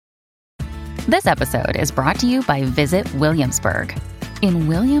This episode is brought to you by Visit Williamsburg. In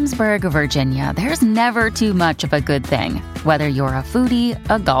Williamsburg, Virginia, there's never too much of a good thing. Whether you're a foodie,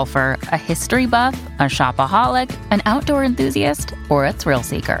 a golfer, a history buff, a shopaholic, an outdoor enthusiast, or a thrill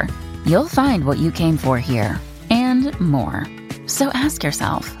seeker, you'll find what you came for here and more. So ask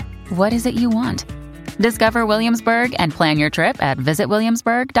yourself, what is it you want? Discover Williamsburg and plan your trip at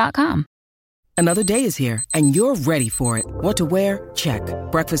visitwilliamsburg.com. Another day is here, and you're ready for it. What to wear? Check.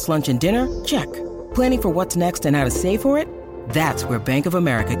 Breakfast, lunch, and dinner? Check. Planning for what's next and how to save for it? That's where Bank of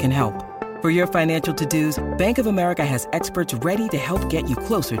America can help. For your financial to-dos, Bank of America has experts ready to help get you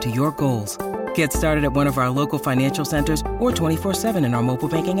closer to your goals. Get started at one of our local financial centers or 24/7 in our mobile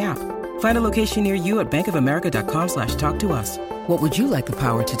banking app. Find a location near you at bankofamerica.com/talktous. What would you like the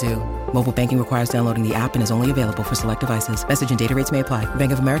power to do? Mobile banking requires downloading the app and is only available for select devices. Message and data rates may apply.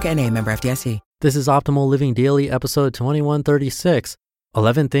 Bank of America N.A., member FDIC. This is Optimal Living Daily, episode 2136,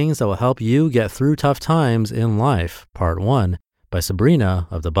 11 Things That Will Help You Get Through Tough Times in Life, Part 1, by Sabrina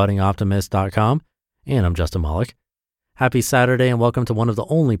of thebuddingoptimist.com. And I'm Justin Malik. Happy Saturday and welcome to one of the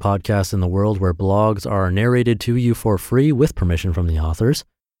only podcasts in the world where blogs are narrated to you for free with permission from the authors.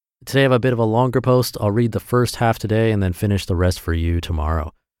 Today I have a bit of a longer post. I'll read the first half today and then finish the rest for you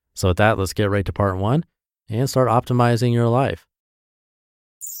tomorrow. So with that, let's get right to part 1 and start optimizing your life.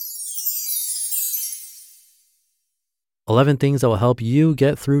 11 Things That Will Help You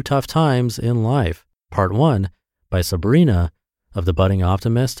Get Through Tough Times in Life, Part 1, by Sabrina of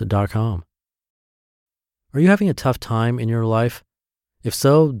thebuddingoptimist.com. Are you having a tough time in your life? If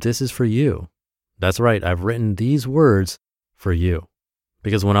so, this is for you. That's right, I've written these words for you.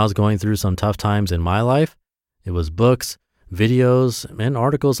 Because when I was going through some tough times in my life, it was books, videos, and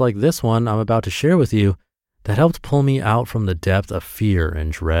articles like this one I'm about to share with you that helped pull me out from the depth of fear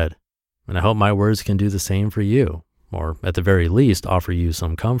and dread. And I hope my words can do the same for you, or at the very least, offer you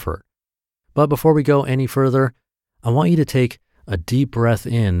some comfort. But before we go any further, I want you to take a deep breath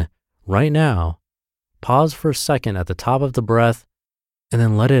in right now, pause for a second at the top of the breath, and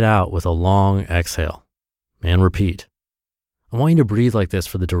then let it out with a long exhale, and repeat. I want you to breathe like this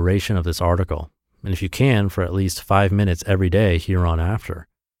for the duration of this article, and if you can, for at least 5 minutes every day here on after.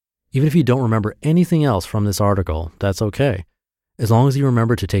 Even if you don't remember anything else from this article, that's okay, as long as you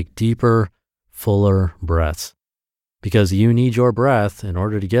remember to take deeper, fuller breaths, because you need your breath in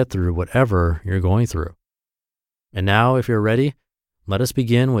order to get through whatever you're going through. And now, if you're ready, let us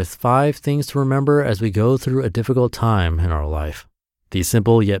begin with 5 things to remember as we go through a difficult time in our life. These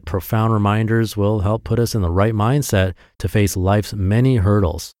simple yet profound reminders will help put us in the right mindset to face life's many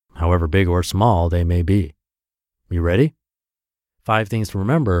hurdles, however big or small they may be. You ready? 5 things to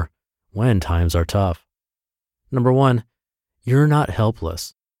remember when times are tough. Number 1, you're not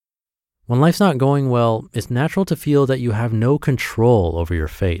helpless. When life's not going well, it's natural to feel that you have no control over your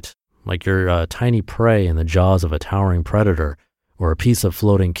fate, like you're a tiny prey in the jaws of a towering predator or a piece of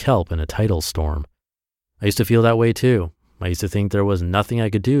floating kelp in a tidal storm. I used to feel that way too. I used to think there was nothing I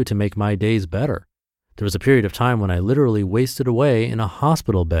could do to make my days better. There was a period of time when I literally wasted away in a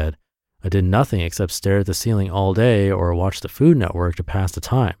hospital bed. I did nothing except stare at the ceiling all day or watch the Food Network to pass the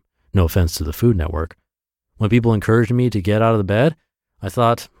time. No offense to the Food Network. When people encouraged me to get out of the bed, I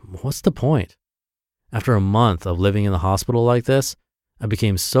thought, what's the point? After a month of living in the hospital like this, I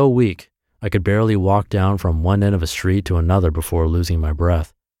became so weak, I could barely walk down from one end of a street to another before losing my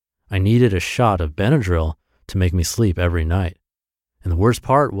breath. I needed a shot of Benadryl to make me sleep every night. And the worst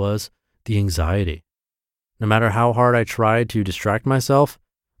part was the anxiety. No matter how hard I tried to distract myself,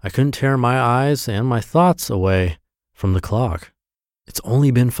 I couldn't tear my eyes and my thoughts away from the clock. It's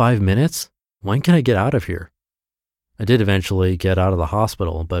only been 5 minutes? When can I get out of here? I did eventually get out of the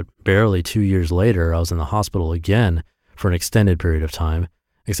hospital, but barely 2 years later, I was in the hospital again for an extended period of time,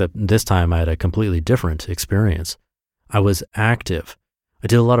 except this time I had a completely different experience. I was active. I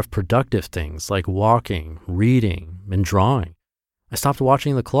did a lot of productive things like walking, reading, and drawing. I stopped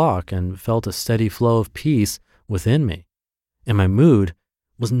watching the clock and felt a steady flow of peace within me. And my mood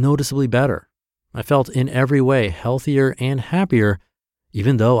was noticeably better. I felt in every way healthier and happier,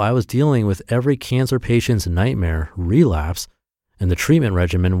 even though I was dealing with every cancer patient's nightmare, relapse, and the treatment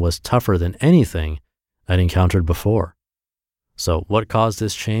regimen was tougher than anything I'd encountered before. So what caused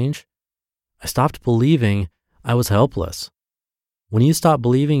this change? I stopped believing I was helpless. When you stop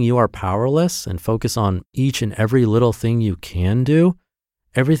believing you are powerless and focus on each and every little thing you can do,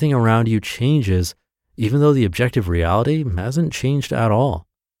 everything around you changes, even though the objective reality hasn't changed at all.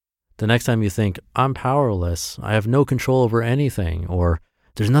 The next time you think, I'm powerless, I have no control over anything, or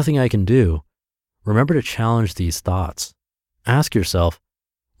there's nothing I can do, remember to challenge these thoughts. Ask yourself,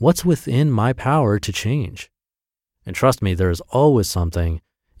 what's within my power to change? And trust me, there is always something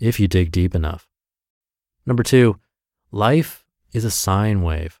if you dig deep enough. Number 2, life is a sine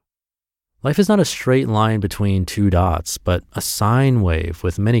wave. Life is not a straight line between two dots, but a sine wave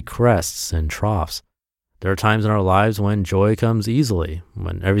with many crests and troughs. There are times in our lives when joy comes easily,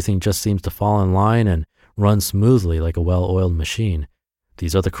 when everything just seems to fall in line and run smoothly like a well-oiled machine.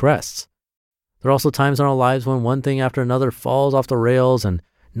 These are the crests. There are also times in our lives when one thing after another falls off the rails and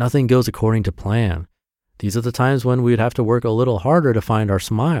nothing goes according to plan. These are the times when we'd have to work a little harder to find our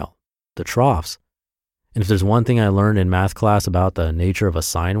smile, the troughs. And if there's one thing I learned in math class about the nature of a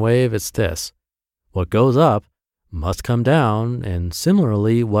sine wave, it's this. What goes up must come down, and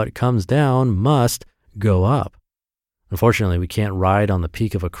similarly, what comes down must go up. Unfortunately, we can't ride on the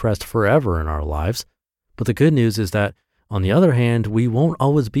peak of a crest forever in our lives. But the good news is that, on the other hand, we won't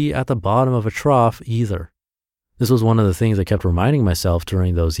always be at the bottom of a trough either. This was one of the things I kept reminding myself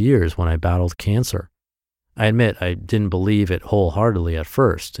during those years when I battled cancer. I admit I didn't believe it wholeheartedly at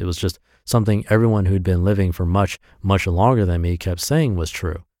first. It was just something everyone who'd been living for much, much longer than me kept saying was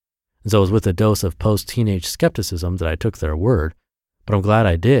true. And so it was with a dose of post-teenage skepticism that I took their word. But I'm glad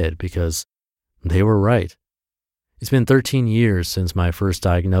I did, because they were right. It's been 13 years since my first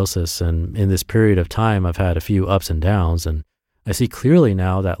diagnosis, and in this period of time I've had a few ups and downs, and I see clearly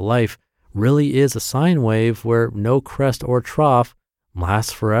now that life really is a sine wave where no crest or trough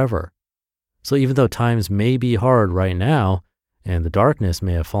lasts forever. So even though times may be hard right now, and the darkness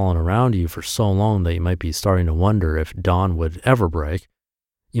may have fallen around you for so long that you might be starting to wonder if dawn would ever break,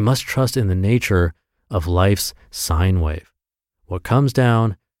 you must trust in the nature of life's sine wave. What comes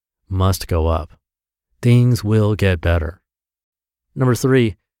down must go up. Things will get better. Number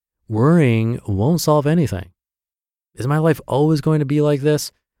 3, worrying won't solve anything. Is my life always going to be like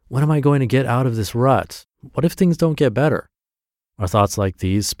this? When am I going to get out of this rut? What if things don't get better? Are thoughts like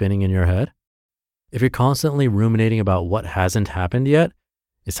these spinning in your head? If you're constantly ruminating about what hasn't happened yet,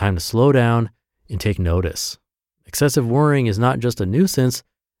 it's time to slow down and take notice. Excessive worrying is not just a nuisance,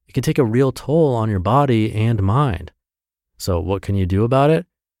 it can take a real toll on your body and mind. So what can you do about it?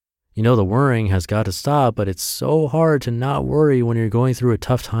 You know the worrying has got to stop, but it's so hard to not worry when you're going through a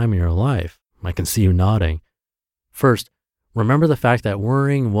tough time in your life. I can see you nodding. First, remember the fact that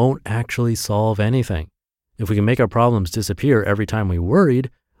worrying won't actually solve anything. If we can make our problems disappear every time we worried,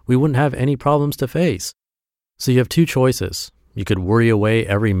 we wouldn't have any problems to face. So you have 2 choices. You could worry away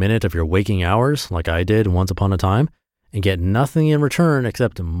every minute of your waking hours, like I did once upon a time, and get nothing in return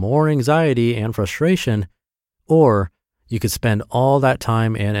except more anxiety and frustration, or you could spend all that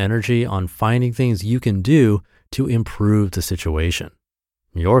time and energy on finding things you can do to improve the situation.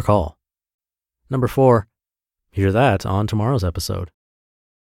 Your call. Number 4, hear that on tomorrow's episode.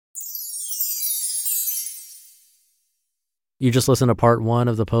 You just listened to part 1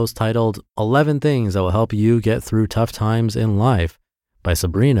 of the post titled 11 Things That Will Help You Get Through Tough Times in Life by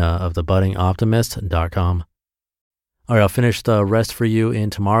Sabrina of thebuddingoptimist.com. All right, I'll finish the rest for you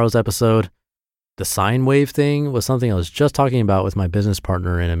in tomorrow's episode. The sine wave thing was something I was just talking about with my business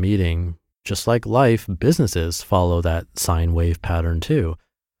partner in a meeting. Just like life, businesses follow that sine wave pattern too.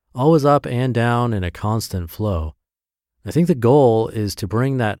 Always up and down in a constant flow. I think the goal is to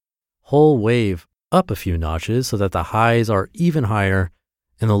bring that whole wave up a few notches so that the highs are even higher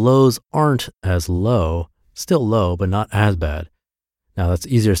and the lows aren't as low, still low, but not as bad. Now that's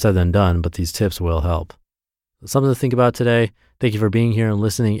easier said than done, but these tips will help. Something to think about today. Thank you for being here and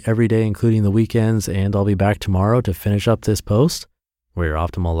listening every day, including the weekends, and I'll be back tomorrow to finish up this post where your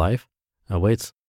optimal life awaits.